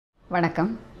வணக்கம்.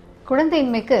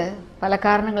 குழந்தையின்மைக்கு பல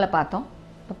காரணங்களை பார்த்தோம்.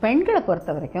 இப்போ பெண்களை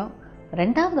பொறுத்த வரைக்கும்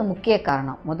ரெண்டாவது முக்கிய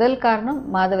காரணம், முதல் காரணம்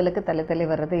மாதவிலக்கு தள்ளி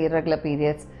வர்றது, இர்ரெகுலர்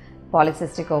பீரியட்ஸ்,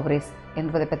 பாலிசிஸ்டிக் ஓவரிஸ்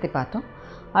என்பதை பற்றி பார்த்தோம்.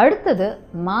 அடுத்தது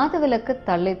மாதவிலக்கு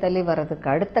தள்ளி வர்றதுக்கு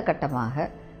அடுத்த கட்டமாக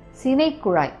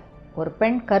சினைக்குழாய், ஒரு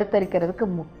பெண் கருத்தரிக்கிறதுக்கு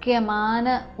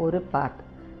முக்கியமான ஒரு பார்ட்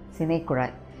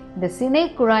சினைக்குழாய். இந்த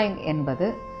சினைக்குழாய் என்பது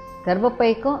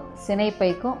கர்ப்பப்பைக்கும்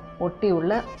சினைப்பைக்கும் ஒட்டி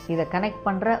உள்ள இதை கனெக்ட்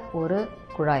பண்ணுற ஒரு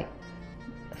குழாய்,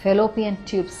 ஃபெலோப்பியன்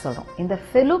டியூப்ஸ் சொல்கிறோம். இந்த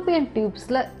ஃபெலோப்பியன்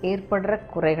டியூப்ஸில் ஏற்படுற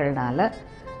குறைகள்னால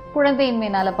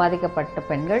குழந்தையின்மையினால் பாதிக்கப்பட்ட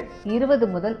பெண்கள் 20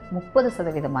 முதல்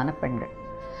 30% பெண்கள்.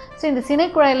 ஸோ இந்த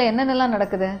சினைக்குழாயில் என்னென்னலாம்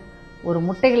நடக்குது? ஒரு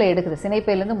முட்டைகளை எடுக்குது,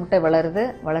 சினைப்பையிலேருந்து முட்டை வளருது,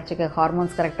 வளர்ச்சிக்கு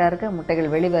ஹார்மோன்ஸ் கரெக்டாக இருக்குது,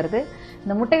 முட்டைகள் வெளிவருது.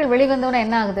 இந்த முட்டைகள் வெளிவந்தோன்னே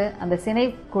என்ன ஆகுது? அந்த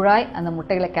சினைக்குழாய் அந்த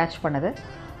முட்டைகளை கேட்ச் பண்ணுது.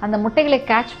 அந்த முட்டைகளை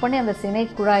கேட்ச் பண்ணி அந்த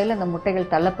சினைக்குழாயில் அந்த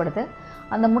முட்டைகள் தள்ளப்படுது.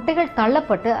 அந்த முட்டைகள்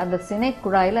தள்ளப்பட்டு அந்த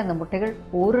சினைக்குழாயில் அந்த முட்டைகள்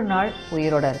ஒரு நாள்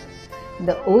உயிரோடு இருக்குது.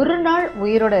 இந்த ஒரு நாள்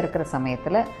உயிரோடு இருக்கிற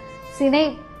சமயத்தில் சினை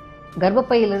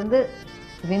கர்ப்பப்பையிலிருந்து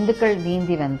விந்துக்கள்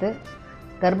நீந்தி வந்து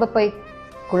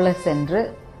கர்ப்பப்பைக்குள்ளே சென்று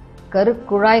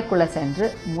கருக்குழாய்க்குள்ளே சென்று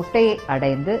முட்டையை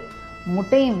அடைந்து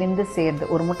முட்டையும் விந்து சேர்ந்து,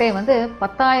 ஒரு முட்டையை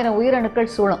 10,000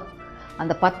 உயிரணுக்கள் சூழும்.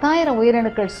 அந்த 10,000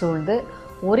 உயிரணுக்கள் சூழ்ந்து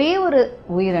ஒரே ஒரு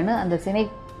உயிரணு அந்த சினை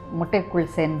முட்டைக்குள்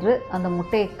சென்று அந்த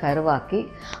முட்டையை கருவாக்கி,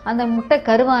 அந்த முட்டை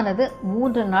கருவானது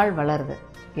 3 நாள் வளருது.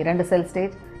 2 செல்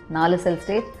ஸ்டேஜ், 4 செல்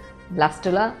ஸ்டேஜ்,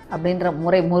 பிளாஸ்டுலா அப்படின்ற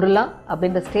முருலா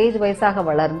அப்படின்ற ஸ்டேஜ் வைஸாக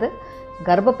வளர்ந்து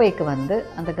கர்ப்பப்பைக்கு வந்து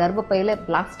அந்த கர்ப்பப்பையில்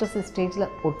பிளாஸ்டோசிஸ் ஸ்டேஜில்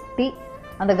ஒட்டி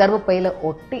அந்த கர்ப்பப்பையில்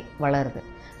ஒட்டி வளருது.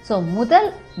 ஸோ முதல்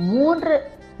 3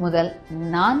 முதல்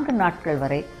 4 நாட்கள்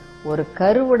வரை ஒரு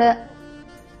கருவுட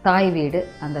தாய் வீடு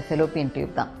அந்த ஃபெலோப்பியன்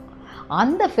டியூப் தான்.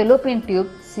 அந்த ஃபெலோப்பியன் டியூப்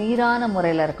சீரான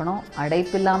முறையில் இருக்கணும்,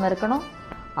 அடைப்பில்லாமல் இருக்கணும்,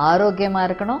 ஆரோக்கியமாக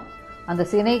இருக்கணும். அந்த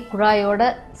சினை குழாயோட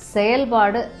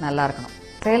செயல்பாடு நல்லா இருக்கணும்.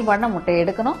 செயல்பாடுனா முட்டையை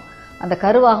எடுக்கணும், அந்த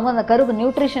கருவாகும்போது அந்த கருவுக்கு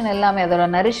நியூட்ரிஷன் எல்லாமே, அதோட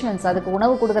நரிஷ்மெண்ட்ஸ், அதுக்கு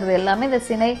உணவு கொடுக்குறது எல்லாமே இந்த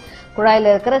சினை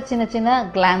குழாயில் இருக்கிற சின்ன சின்ன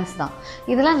கிளான்ஸ் தான்.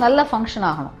 இதெல்லாம் நல்லா ஃபங்க்ஷன்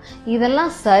ஆகணும்.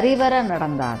 இதெல்லாம் சரிவர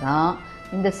நடந்தால் தான்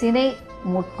இந்த சினை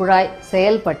குழாய்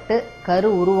செயல்பட்டு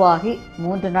கரு உருவாகி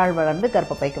 3 நாள் வளர்ந்து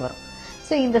கர்ப்பப்பைக்கு வரும்.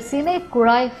 ஸோ இந்த சினை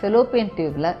குழாய் ஃபெலோப்பியன்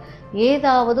டியூப்பில்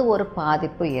ஏதாவது ஒரு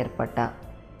பாதிப்பு ஏற்பட்டால்,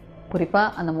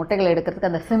 குறிப்பாக அந்த முட்டைகளை எடுக்கிறதுக்கு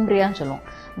அந்த ஃபிம்ப்ரியான்னு சொல்லுவோம்.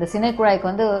 இந்த சினை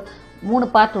குழாய்க்கு 3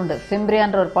 பார்ட் உண்டு.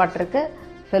 ஃபிம்ப்ரியான்ற ஒரு பார்ட் இருக்குது,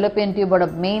 ஃபெலோப்பியன் டியூபோட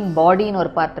மெயின் பாடின்னு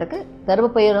ஒரு பார்ட் இருக்குது,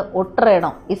 கர்ப்பப்பையோட ஒற்ற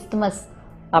இடம் இஸ்த்மஸ்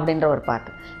அப்படின்ற ஒரு பார்ட்.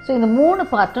 ஸோ இந்த 3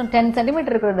 பார்ட்டும் 10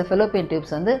 சென்டிமீட்டர் இருக்கிற இந்த ஃபெலோப்பியன்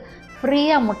டியூப்ஸ்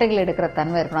ஃப்ரீயாக முட்டைகள் எடுக்கிற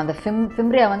தன்மை இருக்கணும். அந்த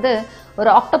ஃபிம்ப்ரியா ஒரு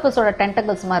ஆக்டோபஸோட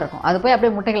டென்டக்கிள்ஸ் மாதிரி இருக்கும். அது போய்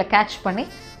அப்படியே முட்டைகளை கேட்ச் பண்ணி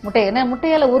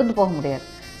முட்டையால் உருந்து போக முடியாது.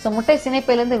 ஸோ முட்டை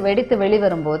சினைப்பையிலேருந்து வெடித்து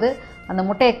வெளிவரும்போது அந்த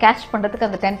முட்டையை கேட்ச் பண்ணுறதுக்கு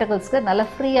அந்த டென்டக்கிள்ஸ்க்கு நல்லா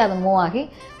ஃப்ரீயாக அது மூவ் ஆகி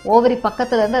ஓவரி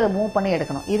பக்கத்துலேருந்து அதை மூவ் பண்ணி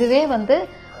எடுக்கணும். இதுவே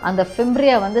அந்த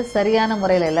ஃபிம்ப்ரியா சரியான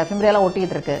முறையில் இல்லை, ஃபிம்ப்ரியாலாம்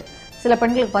ஒட்டிகிட்டு இருக்கு. சில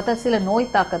பெண்களுக்கு பார்த்தா சில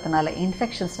நோய் தாக்கத்தினால,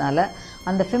 இன்ஃபெக்ஷன்ஸ்னால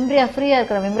அந்த ஃபிம்ப்ரியா ஃப்ரீயாக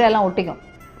இருக்கிற ஃபிம்ப்ரியாலாம் ஒட்டிக்கும்.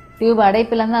 டியூப்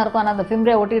அடைப்பில் தான் இருக்கும், ஆனால் அந்த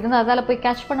ஃபிம்ப்ரியா ஒட்டிகிட்டு இருந்தால் அதால் போய்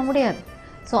கேட்ச் பண்ண முடியாது.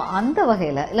 ஸோ அந்த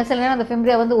வகையில் இல்லை, சில நேரம் அந்த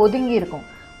ஃபிம்ப்ரியா ஒதுங்கி இருக்கும்,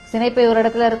 சினைப்பை ஒரு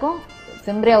இடத்துல இருக்கும்,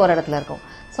 ஃபிம்ப்ரியா ஒரு இடத்துல இருக்கும்.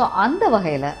 ஸோ அந்த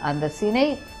வகையில் அந்த சினை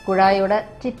குழாயோட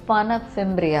டிப்பான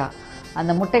ஃபிம்ப்ரியா,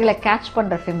 அந்த முட்டைகளை கேட்ச்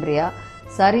பண்ணுற ஃபிம்ப்ரியா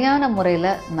சரியான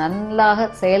முறையில் நல்லாக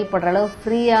செயல்படுற அளவு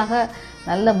ஃப்ரீயாக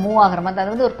நல்ல மூவ் ஆகிற மாதிரி,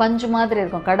 அது ஒரு பஞ்சு மாதிரி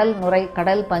இருக்கும், கடல் நுரை,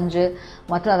 கடல் பஞ்சு,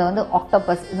 மற்றும் அதை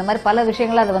ஆக்டோபஸ், இந்த மாதிரி பல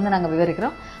விஷயங்களை அதை நாங்கள்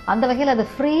விவரிக்கிறோம். அந்த வகையில் அது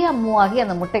ஃப்ரீயாக மூவ் ஆகி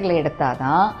அந்த முட்டைகளை எடுத்தால்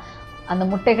தான் அந்த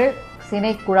முட்டைகள்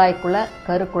சினை குழாய்க்குள்ளே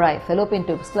கருக்குழாய் ஃபெலோப்பியன்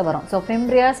டியூப்ஸில் வரும். ஸோ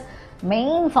ஃபிம்ப்ரியாஸ்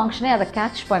மெயின் ஃபங்க்ஷனே அதை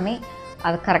கேட்ச் பண்ணி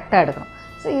அதை கரெக்டாக எடுக்கணும்.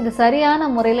 ஸோ இது சரியான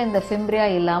முறையில் இந்த ஃபிம்ப்ரியா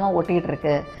இல்லாமல் ஒட்டிகிட்டு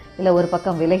இருக்குது, இல்லை ஒரு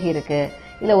பக்கம் விலகி இருக்குது,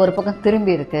 இல்லை ஒரு பக்கம்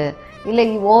திரும்பி இருக்குது, இல்லை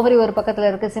ஓவரி ஒரு பக்கத்தில்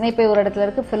இருக்குது, சினைப்பை ஒரு இடத்துல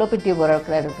இருக்குது, ஃபெலோப்பியன் டியூப் ஒரு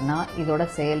இடத்துல இருக்குன்னா இதோட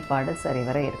செயல்பாடு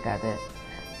சரிவர இருக்காது.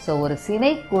 ஸோ ஒரு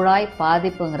சினை குழாய்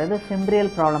பாதிப்புங்கிறது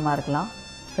ஃபிம்ப்ரியல் ப்ராப்ளமாக இருக்கலாம்.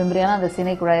 ஃபிம்ப்ரியானா அந்த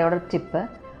சினை குழாயோட டிப்பு,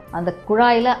 அந்த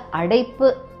குழாயில் அடைப்பு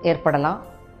ஏற்படலாம்.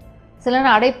 சில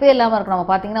நேரம் அடைப்பே இல்லாமல் இருக்கும். நம்ம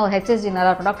பார்த்தீங்கன்னா ஒரு ஹெச்எஸ்ஜி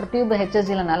நல்லா இருக்கும், டாக்டர் டியூப்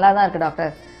ஹெச்எஸ்ஜியில் நல்லா தான் இருக்குது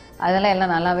டாக்டர், அதெல்லாம்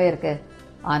எல்லாம் நல்லாவே இருக்குது.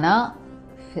 ஆனால்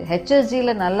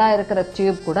ஹெச்எஸ்ஜியில் நல்லா இருக்கிற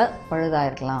டியூப் கூட பழுதாக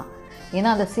இருக்கலாம்.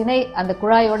 ஏன்னா அந்த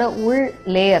குழாயோட உள்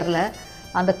லேயரில்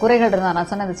அந்த குறைகள் இருந்தால், நான்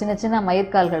சொன்ன அந்த சின்ன சின்ன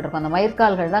மயிர்கால்கள் இருக்கும், அந்த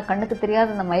மயிர்கால்கள் தான், கண்ணுக்கு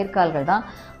தெரியாத அந்த மயிர்கால்கள் தான்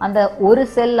அந்த ஒரு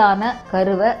செல்லான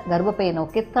கருவை கர்ப்பப்பையை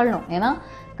நோக்கி தள்ளும். ஏன்னா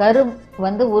கரு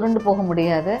உருண்டு போக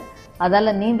முடியாது,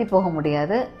 அதால் நீந்தி போக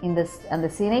முடியாது. அந்த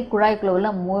சினை குழாய்க்குள்ள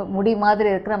உள்ள முடி மாதிரி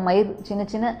இருக்கிற மயிர் சின்ன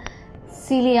சின்ன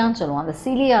சிலியான்னு சொல்லுவோம். அந்த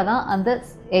சிலியா தான்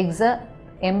அந்த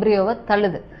எம்ப்ரியோவை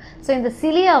தள்ளுது. ஸோ இந்த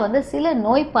சிலியா சில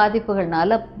நோய்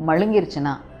பாதிப்புகள்னால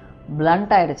மழுங்கிருச்சுன்னா,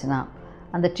 பிளண்ட் ஆகிடுச்சுன்னா,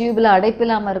 அந்த டியூபில்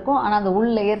அடைப்பில்லாமல் இருக்கும், ஆனால் அந்த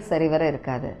உள் லேயர் சரிவர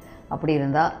இருக்காது. அப்படி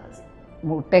இருந்தால்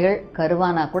முட்டைகள்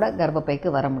கருவானா கூட கர்ப்பப்பைக்கு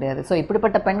வர முடியாது. ஸோ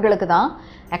இப்படிப்பட்ட பெண்களுக்கு தான்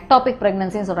எக்டாபிக்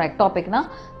ப்ரெக்னன்சின்னு சொல்கிறோம். எக்டாபிக்னா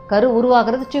கரு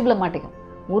உருவாகிறது டியூப்பில் மாட்டிக்கும்,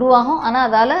 உருவாகும், ஆனால்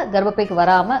அதால் கர்ப்பப்பைக்கு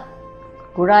வராமல்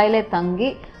குழாயிலே தங்கி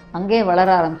அங்கே வளர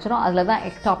ஆரம்பிச்சிடும். அதில் தான்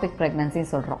எக்டாபிக்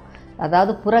ப்ரெக்னன்சின்னு சொல்கிறோம்,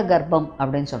 அதாவது புற கர்ப்பம்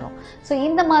அப்படின்னு சொல்கிறோம். ஸோ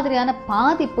இந்த மாதிரியான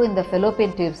பாதிப்பு இந்த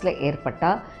ஃபெலோப்பியன் டியூப்ஸில்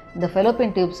ஏற்பட்டால் இந்த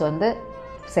ஃபெலோப்பியன் டியூப்ஸ் வந்து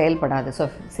செயல்படாது. ஸோ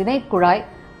சினை குழாய்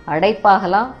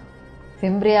அடைப்பாகலாம்,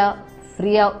 ஃபிம்ப்ரியா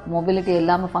ஃப்ரீயாக மொபிலிட்டி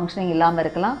இல்லாமல் ஃபங்க்ஷனிங் இல்லாமல்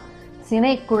இருக்கலாம்,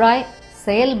 சினை குழாய்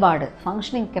செயல்பாடு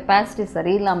ஃபங்க்ஷனிங் கெப்பாசிட்டி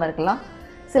சரியில்லாமல் இருக்கலாம்,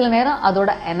 சில நேரம்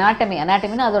அதோட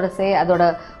அனாட்டமினா அதோட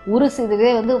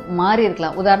இதுவே வந்து மாறி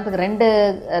இருக்கலாம். உதாரணத்துக்கு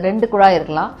ரெண்டு குழாய்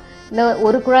இருக்கலாம், இல்லை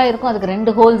ஒரு குழாய் இருக்கும், அதுக்கு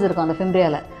 2 ஹோல்ஸ் இருக்கும் அந்த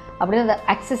ஃபிம்ப்ரியாவில், அப்படின்னு அந்த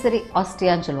ஆக்சசரி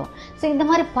ஆஸ்டியான்னு சொல்லுவோம். ஸோ இந்த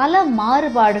மாதிரி பல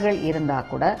மாறுபாடுகள் இருந்தால்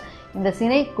கூட இந்த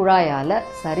சினை குழாயால்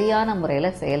சரியான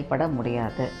முறையில் செயல்பட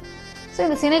முடியாது. ஸோ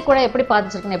இந்த சினை குழாய் எப்படி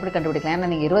பாதிச்சிருக்குன்னு எப்படி கண்டுபிடிக்கலாம்? ஏன்னா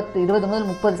நீங்கள் 20 முதல்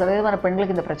 30%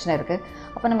 பெண்களுக்கு இந்த பிரச்சனை இருக்குது.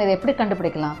 அப்போ நம்ம இதை எப்படி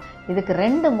கண்டுபிடிக்கலாம்? இதுக்கு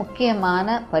 2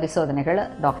 முக்கியமான பரிசோதனைகளை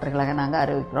டாக்டர்களாக நாங்கள்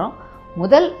அறிவிக்கிறோம்.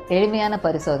 முதல் எளிமையான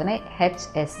பரிசோதனை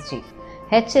HSG.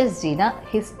 HSGனா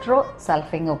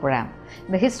ஹிஸ்ட்ரோசல்ஃபிங்கோகிராம்.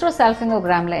 இந்த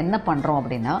ஹிஸ்ட்ரோசல்ஃபிங்கோகிராமில் என்ன பண்ணுறோம்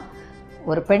அப்படின்னா,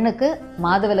 ஒரு பெண்ணுக்கு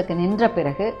மாதவிலக்கு நின்ற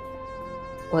பிறகு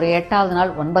ஒரு 8வது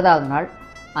நாள் 9வது நாள்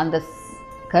அந்த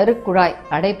கருக்குழாய்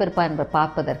அடைப்பிருப்பா என்பதை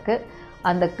பார்ப்பதற்கு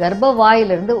அந்த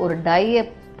கர்ப்பவாயிலிருந்து ஒரு டையை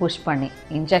புஷ் பண்ணி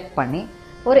இன்ஜெக்ட் பண்ணி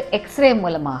ஒரு எக்ஸ்ரே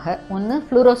மூலமாக, ஒன்று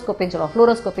ஃப்ளூரோஸ்கோப்பின்னு சொல்லுவோம்.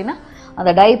 ஃப்ளூரோஸ்கோப்பினா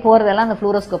அந்த டை போகிறதெல்லாம் அந்த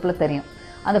ஃப்ளூரோஸ்கோப்பில் தெரியும்.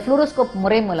 அந்த ஃப்ளூரோஸ்கோப்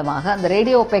முறை மூலமாக அந்த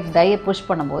ரேடியோபெக் டையை புஷ்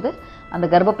பண்ணும்போது அந்த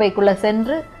கர்ப்பப்பைக்குள்ளே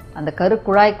சென்று அந்த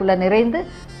கருக்குழாய்க்குள்ளே நிறைந்து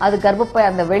அது கர்ப்பப்பை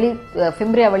அந்த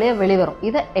ஃபிம்ப்ரியா வழியாக வெளிவரும்.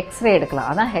 இதை எக்ஸ்ரே எடுக்கலாம்,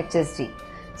 அதான் HSG.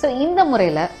 ஸோ இந்த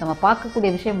முறையில் நம்ம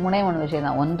பார்க்கக்கூடிய விஷயம் 3 விஷயம்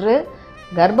தான். ஒன்று,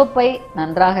 கர்ப்பப்பை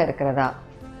நன்றாக இருக்கிறதா,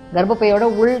 கர்ப்பப்பையோட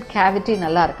உள் கேவிட்டி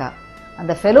நல்லா இருக்கா,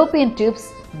 அந்த ஃபெலோப்பியன் டியூப்ஸ்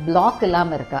பிளாக்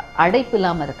இல்லாமல் இருக்கா, அடைப்பு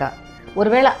இல்லாமல் இருக்கா,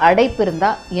 ஒருவேளை அடைப்பு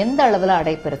இருந்தால் எந்த அளவில்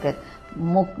அடைப்பு இருக்குது,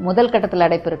 முதல் கட்டத்தில்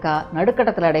அடைப்பு இருக்கா,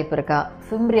 நடுக்கட்டத்தில் அடைப்பு இருக்கா,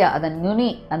 ஃபிம்ப்ரியா அதன் நுனி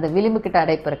அந்த விளிம்புக்கிட்ட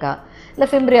அடைப்பு இருக்கா, இல்லை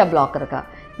ஃபிம்ப்ரியா பிளாக் இருக்கா,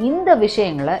 இந்த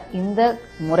விஷயங்களை இந்த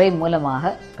முறை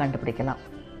மூலமாக கண்டுபிடிக்கலாம்.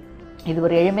 இது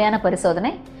ஒரு எளிமையான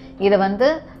பரிசோதனை. இதை வந்து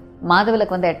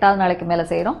மாதவிலக்கு வந்து 8வது நாளைக்கு மேலே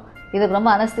செய்கிறோம். இதுக்கு ரொம்ப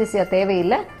அனஸ்தீசியா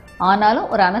தேவையில்லை. ஆனாலும்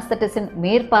ஒரு அனஸ்தட்டிஸ்டின்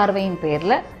மேற்பார்வையின்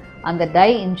பேரில் அந்த டை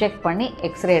இன்ஜெக்ட் பண்ணி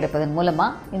எக்ஸ்ரே எடுப்பதன்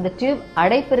மூலமாக இந்த டியூப்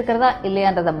அடைப்பு இருக்கிறதா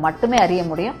இல்லையான்றதை மட்டுமே அறிய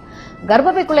முடியும்.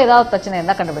 கர்ப்பப்பைக்குள்ளே ஏதாவது பிரச்சனை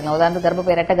இருந்தால் கண்டுபிடிக்கலாம். உதாரணத்துக்கு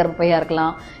கர்ப்பப்பை ரெட்டை கர்ப்பப்பையாக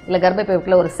இருக்கலாம், இல்லை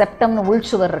கர்ப்பப்பைக்குள்ளே ஒரு செப்டம்னு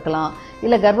உள்சுவர் இருக்கலாம்,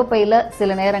 இல்லை கர்ப்பப்பையில்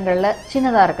சில நேரங்களில்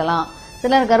சின்னதாக இருக்கலாம்,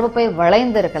 சிலர் கர்ப்பப்பை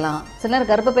வளைந்து இருக்கலாம், சிலர்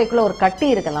கர்ப்பப்பைக்குள்ளே ஒரு கட்டி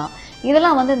இருக்கலாம்.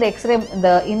 இதெல்லாம் வந்து இந்த எக்ஸ்ரே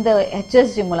இந்த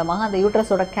HSG மூலமாக அந்த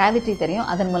யூட்ரஸோட கேவிட்டி தெரியும்,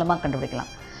 அதன் மூலமாக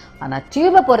கண்டுபிடிக்கலாம். ஆனால்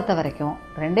டியூபை பொறுத்த வரைக்கும்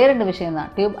 2 விஷயம்தான்.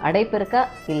 டியூப் அடைப்பு இருக்கா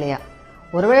இல்லையா,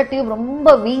 ஒருவேளை டியூப்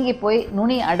ரொம்ப வீங்கி போய்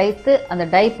நுனி அடைத்து அந்த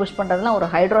டை புஷ் பண்ணுறதுலாம் ஒரு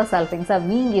ஹைட்ரோசால்ஃபிங்ஸாக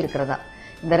வீங்கி இருக்கிறதா,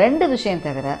 இந்த 2 விஷயம்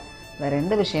தவிர வேறு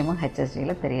எந்த விஷயமும்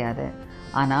HSGயில் தெரியாது.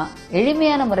 ஆனால்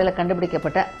எளிமையான முறையில்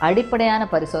கண்டுபிடிக்கப்பட்ட அடிப்படையான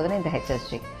பரிசோதனை இந்த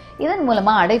HSG. இதன்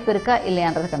மூலமாக அடைப்பு இருக்கா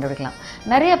இல்லையான்றதை கண்டுபிடிக்கலாம்.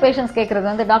 நிறைய பேஷண்ட்ஸ் கேட்குறது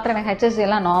வந்து, டாக்டர் எனக்கு HSG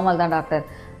எல்லாம் நார்மல் தான் டாக்டர்,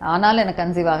 ஆனாலும் எனக்கு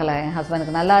கன்சீவ் ஆகலை, என்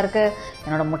ஹஸ்பண்டுக்கு நல்லா இருக்குது,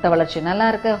 என்னோடய முட்டை வளர்ச்சி நல்லா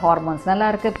இருக்குது, ஹார்மோன்ஸ் நல்லா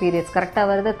இருக்குது, பீரியட்ஸ் கரெக்டாக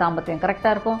வருது, தாம்பத்தியம்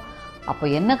கரெக்டாக இருக்கும். அப்போ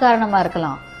என்ன காரணமாக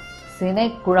இருக்கலாம்? சினை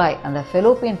குழாய் அந்த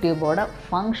ஃபெலோப்பியன் டியூபோட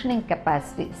ஃபங்க்ஷனிங்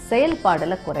கெப்பாசிட்டி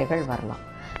செயல்பாடில் குறைகள் வரலாம்.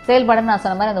 செயல்பாடுன்னு நான்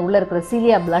சொன்ன மாதிரி அந்த உள்ளே இருக்கிற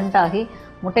சீலியா பிளண்ட் ஆகி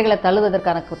முட்டைகளை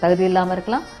தள்ளுவதற்கான தகுதி இல்லாமல்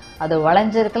இருக்கலாம், அது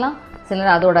வளைஞ்சிருக்கலாம்.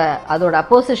 சிலர் அதோட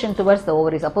அப்போசிஷன் டுவர்ட்ஸ் த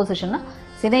ஓவரிஸ், அப்போசிஷன்னா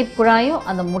சினை குழாயும்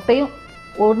அந்த முட்டையும்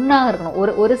ஒன்றாக இருக்கணும்,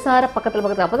 ஒரு சார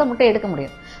பக்கத்தில் அப்போ தான் முட்டை எடுக்க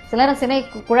முடியும். சில நேரம் சினை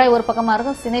குழாய் ஒரு பக்கமாக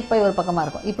இருக்கும், சினைப்பை ஒரு பக்கமாக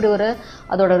இருக்கும். இப்படி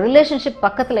அதோட ரிலேஷன்ஷிப்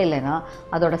பக்கத்தில் இல்லைன்னா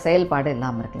அதோட செயல்பாடு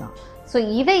இல்லாமல் இருக்கலாம். ஸோ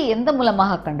இதை எந்த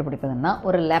மூலமாக கண்டுபிடிப்பதுன்னா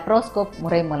ஒரு லேப்ரோஸ்கோப்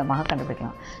முறை மூலமாக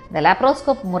கண்டுபிடிக்கலாம். இந்த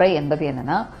லேப்ரோஸ்கோப் முறை என்பது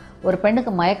என்னென்னா, ஒரு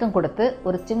பெண்ணுக்கு மயக்கம் கொடுத்து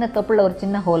ஒரு சின்ன தொப்புளில் ஒரு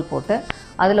சின்ன ஹோல் போட்டு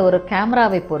அதில் ஒரு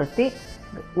கேமராவை பொருத்தி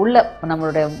உள்ள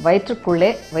நம்மளுடைய வயிற்றுக்குள்ளே,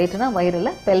 வயிற்றுனா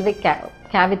வயிறில் பெல்விக்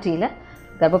கேவிட்டியில்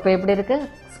கர்ப்பப்பை எப்படி இருக்குது,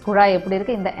 குழாய் எப்படி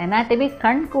இருக்குது, இந்த அனாட்டமி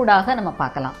கண்கூடாக நம்ம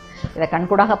பார்க்கலாம். இதை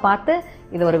கண்கூடாக பார்த்து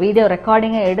இது ஒரு வீடியோ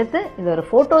ரெக்கார்டிங்கை எடுத்து இது ஒரு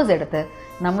ஃபோட்டோஸ் எடுத்து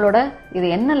நம்மளோட இது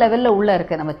என்ன லெவலில் உள்ளே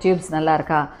இருக்குது, நம்ம டியூப்ஸ் நல்லா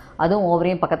இருக்கா, அதுவும்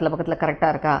ஓவரையும் பக்கத்தில் கரெக்டாக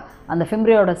இருக்கா, அந்த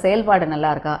ஃபிம்ப்ரியோட செயல்பாடு நல்லா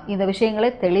இருக்கா, இந்த விஷயங்களை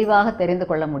தெளிவாக தெரிந்து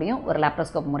கொள்ள முடியும் ஒரு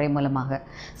லேப்ரோஸ்கோப் முறை மூலமாக.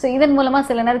 ஸோ இதன் மூலமாக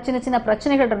சில நேரம் சின்ன சின்ன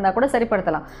பிரச்சனைகள் இருந்தால் கூட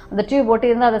சரிப்படுத்தலாம். அந்த டியூப்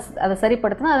ஒட்டி இருந்தால் அதை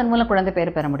சரிப்படுத்தினா அதன் மூலம் குழந்தை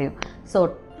பேர் பெற முடியும். ஸோ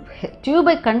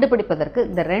டியூபை கண்டுபிடிப்பதற்கு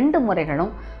இந்த 2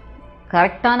 முறைகளும்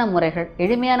கரெக்டான முறைகள்.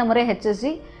 எளிமையான முறை HSG,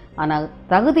 ஆனால்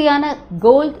தகுதியான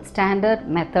கோல்ட் ஸ்டாண்டர்ட்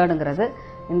மெத்தடுங்கிறது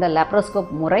இந்த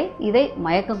லேப்ரோஸ்கோப் முறை. இதை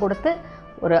மயக்கம் கொடுத்து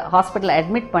ஒரு ஹாஸ்பிட்டலில்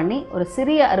அட்மிட் பண்ணி ஒரு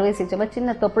சிறிய அறுவை சிகிச்சை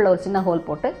சின்ன தொப்புளில் ஒரு சின்ன ஹோல்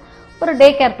போட்டு ஒரு டே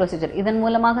கேர் ப்ரொசீஜர் இதன்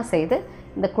மூலமாக செய்து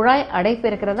இந்த குழாய் அடைப்பு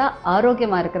இருக்கிறதா,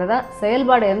 ஆரோக்கியமாக இருக்கிறதா,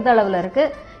 செயல்பாடு எந்த அளவில்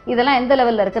இருக்குது, இதெல்லாம் எந்த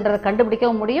லெவலில் இருக்குன்றதை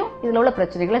கண்டுபிடிக்கவும் முடியும், இதில் உள்ள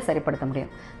பிரச்சனைகளை சரிப்படுத்த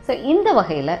முடியும். ஸோ இந்த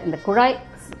வகையில் இந்த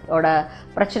குழாயோட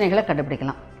பிரச்சனைகளை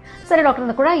கண்டுபிடிக்கலாம். சரி டாக்டர்,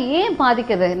 இந்த குழாய் ஏன்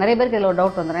பாதிக்குது? நிறைய பேருக்கு இதில் ஒரு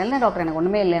டவுட் வந்துடும். இல்லை டாக்டர், எனக்கு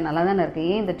ஒன்றுமே இல்லை, நல்லா தானே இருக்குது,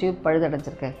 ஏன் இந்த டியூப்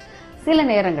பழுதடைஞ்சிருக்கு? சில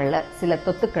நேரங்களில் சில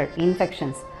தொத்துக்கள்,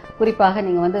 இன்ஃபெக்ஷன்ஸ், குறிப்பாக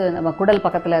நீங்கள் வந்து நம்ம குடல்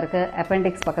பக்கத்தில் இருக்குது,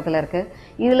 அப்பெண்டிக்ஸ் பக்கத்தில் இருக்குது,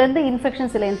 இதுலேருந்து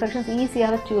இன்ஃபெக்ஷன்ஸ், சில இன்ஃபெக்ஷன்ஸ்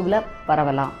ஈஸியாக டியூப்பில்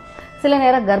பரவலாம். சில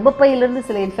நேரம் கர்ப்பப்பையிலிருந்து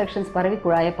சில இன்ஃபெக்ஷன்ஸ் பரவி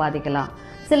குழாயை பாதிக்கலாம்.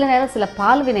 சில நேரம் சில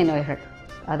பால்வினை நோய்கள்,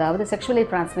 அதாவது செக்ஷுவலி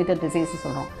டிரான்ஸ்மிட்டட் டிசீஸ்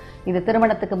சொல்கிறோம், இது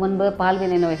திருமணத்துக்கு முன்பு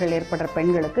பால்வினை நோய்கள் ஏற்படுற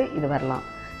பெண்களுக்கு இது வரலாம்.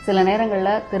 சில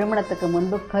நேரங்களில் திருமணத்துக்கு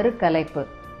முன்பு கருக்கலைப்பு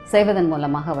செய்வதன்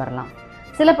மூலமாக வரலாம்.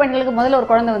 சில பெண்களுக்கு முதல்ல ஒரு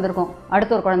குழந்தை வந்திருக்கும்,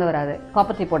 அடுத்து ஒரு குழந்தை வராது,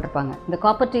 காப்பர்ட்டி போட்டிருப்பாங்க. இந்த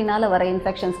காப்பர்ட்டினால் வர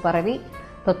இன்ஃபெக்ஷன்ஸ் பரவி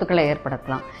தொத்துக்களை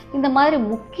ஏற்படுத்தலாம். இந்த மாதிரி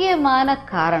முக்கியமான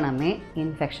காரணமே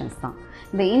இன்ஃபெக்ஷன்ஸ் தான்.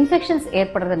 இந்த இன்ஃபெக்ஷன்ஸ்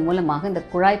ஏற்படுறதன் மூலமாக இந்த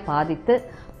குழாய் பாதித்து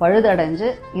பழுதடைஞ்சு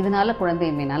இதனால்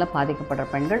குழந்தையின்மையினால் பாதிக்கப்படுற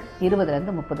பெண்கள் 20%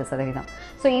 30%.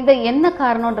 ஸோ இதை என்ன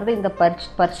காரணன்றது இந்த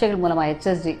பரீட்சைகள் மூலமாக,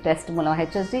 ஹெச்எஸ்ஜி டெஸ்ட் மூலமாக,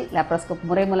 ஹெச்எஸ்ஜி லேப்ரோஸ்கோப்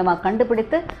முறை மூலமாக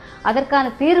கண்டுபிடித்து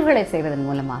அதற்கான தீர்வுகளை செய்வதன்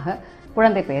மூலமாக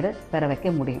குழந்தை பேர் பெற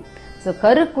வைக்க முடியும். ஸோ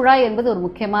கருக்குழாய் என்பது ஒரு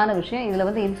முக்கியமான விஷயம். இதில்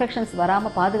வந்து இன்ஃபெக்ஷன்ஸ்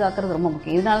வராமல் பாதுகாக்கிறது ரொம்ப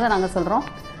முக்கியம். இதனால தான் நாங்கள் சொல்கிறோம்,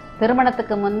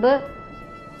 திருமணத்துக்கு முன்பு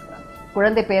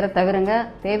குழந்தை பேரை தவிருங்க,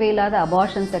 தேவையில்லாத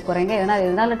அபார்ஷன்ஸை குறைங்க.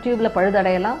 இதனால் டியூப்பில்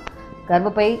பழுதடையலாம்,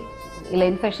 கர்ப்பப்பை இல்லை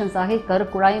இன்ஃபெக்ஷன்ஸ் ஆகி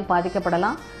கருக்குழாயும்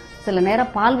பாதிக்கப்படலாம். சில நேரம்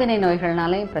பால்வினை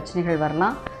நோய்கள்னாலையும் பிரச்சனைகள்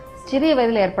வரலாம். சிறிய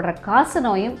வயதில் ஏற்படுற காசு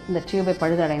நோயும் இந்த டியூபை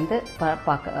பழுதடைந்து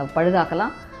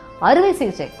பழுதாக்கலாம். அறுவை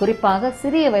சிகிச்சை, குறிப்பாக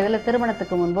சிறிய வயதில்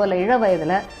திருமணத்துக்கு முன்போ இல்லை இள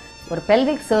வயதில் ஒரு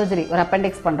பெல்விக் சர்ஜரி, ஒரு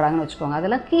அப்பெண்டிக்ஸ் பண்ணுறாங்கன்னு வச்சுக்கோங்க,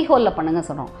 அதெல்லாம் கீஹோலில் பண்ணுங்க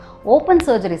சொல்கிறோம். ஓப்பன்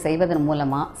சர்ஜரி செய்வதன்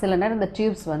மூலமாக சில நேரம் இந்த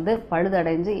டியூப்ஸ் வந்து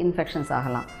பழுதடைஞ்சு இன்ஃபெக்ஷன்ஸ்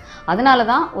ஆகலாம். அதனால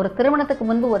தான் ஒரு திருமணத்துக்கு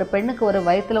முன்பு ஒரு பெண்ணுக்கு ஒரு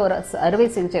வயிற்றில் ஒரு அறுவை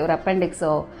சிகிச்சை, ஒரு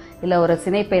அப்பெண்டிக்ஸோ இல்லை ஒரு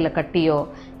சினைப்பையில் கட்டியோ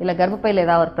இல்லை கர்ப்பப்பையில்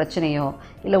ஏதாவது ஒரு பிரச்சனையோ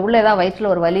இல்லை உள்ள ஏதாவது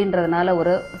வயிற்றில் ஒரு வலின்றதுனால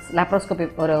ஒரு லேப்ரோஸ்கோபி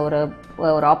ஒரு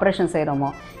ஒரு ஆப்ரேஷன் செய்கிறோமோ,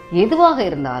 எதுவாக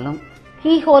இருந்தாலும்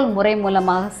கீஹோல் முறை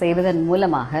மூலமாக செய்வதன்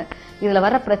மூலமாக இதில்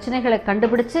வர பிரச்சனைகளை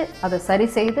கண்டுபிடிச்சு அதை சரி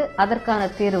செய்து அதற்கான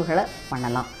தீர்வுகளை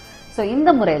பண்ணலாம். ஸோ இந்த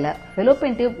முறையில்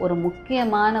ஃபெலோப்பியன் டியூப் ஒரு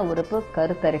முக்கியமான உறுப்பு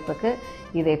கருத்தரிப்புக்கு.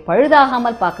 இதை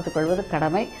பழுதாகாமல் பார்த்துக் கொள்வது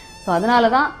கடமை. ஸோ அதனால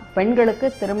தான் பெண்களுக்கு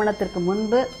திருமணத்திற்கு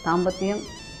முன்பு தாம்பத்தியம்,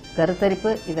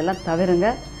 கருத்தரிப்பு இதெல்லாம் தவிருங்க.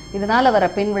 இதனால் வர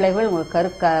பின் விளைவுகள்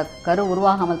உங்களுக்கு கரு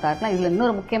உருவாகாமல் தாக்கலாம். இதில்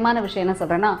இன்னொரு முக்கியமான விஷயம் என்ன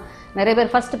சொல்கிறேன்னா, நிறைய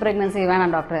பேர் ஃபஸ்ட் ப்ரெக்னன்சி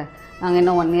வேணாம் டாக்டர், நாங்கள்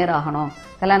இன்னும் 1 இயர் ஆகணும்,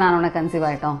 கல்யாணம் ஆனோடனே கன்சீவ்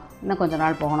ஆகிட்டோம், இன்னும் கொஞ்சம்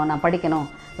நாள் போகணும், நான் படிக்கணும்,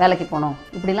 வேலைக்கு போகணும்,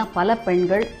 இப்படிலாம் பல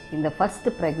பெண்கள் இந்த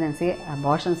ஃபஸ்ட்டு ப்ரெக்னன்சியை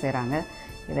அபார்ஷன் செய்கிறாங்க.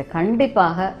 இதை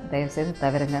கண்டிப்பாக தயவுசெய்து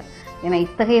தவிருங்க. ஏன்னா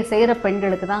இத்தகைய செய்கிற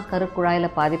பெண்களுக்கு தான்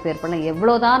கருக்குழாயில் பாதிப்பு ஏற்படலாம்.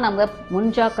 எவ்வளோதான் நம்ம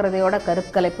முன்ஜாக்கிரதையோட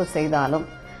கருக்கலைப்பு செய்தாலும்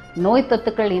நோய்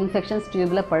தொத்துக்கள், இன்ஃபெக்ஷன்ஸ்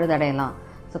டியூப்பில் பழுதடையலாம்.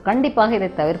 ஸோ கண்டிப்பாக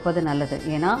இதை தவிர்ப்பது நல்லது.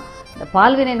 ஏன்னா இந்த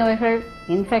பால்வினை நோய்கள்,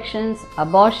 இன்ஃபெக்ஷன்ஸ்,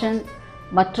 அபார்ஷன்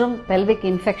மற்றும் பெல்விக்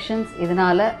இன்ஃபெக்ஷன்ஸ்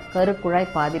இதனால்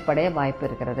கருக்குழாய் பாதிப்படைய வாய்ப்பு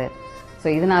இருக்கிறது. ஸோ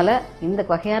இதனால் இந்த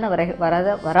வகையான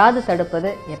வராது தடுப்பது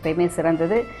எப்பயுமே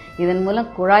சிறந்தது. இதன் மூலம்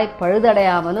குழாய்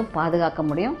பழுதடையாமலும் பாதுகாக்க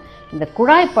முடியும். இந்த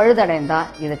குழாய்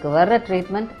பழுதடைந்தால் இதுக்கு வர்ற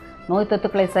ட்ரீட்மெண்ட் நோய்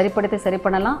தொத்துக்களை சரி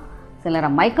பண்ணலாம். சில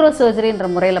நேரம் மைக்ரோ சர்ஜரின்ற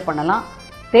முறையில் பண்ணலாம்.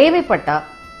 தேவைப்பட்டால்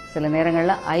சில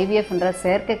நேரங்களில் ஐவிஎஃப்ன்ற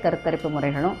செயற்கை கருத்தரிப்பு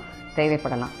முறைகளும்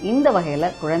தேவைப்படலாம். இந்த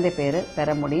வகையில் குழந்தை பேர்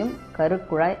பெற முடியும்.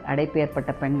 கருக்குழாய் அடைப்பு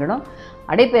ஏற்பட்ட பெண்களும்,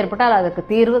 அடைப்பு ஏற்பட்டால் அதுக்கு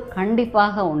தீர்வு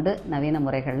கண்டிப்பாக உண்டு நவீன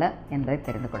முறைகளில் என்பதை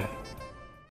தெரிந்து கொள்ளுங்கள்.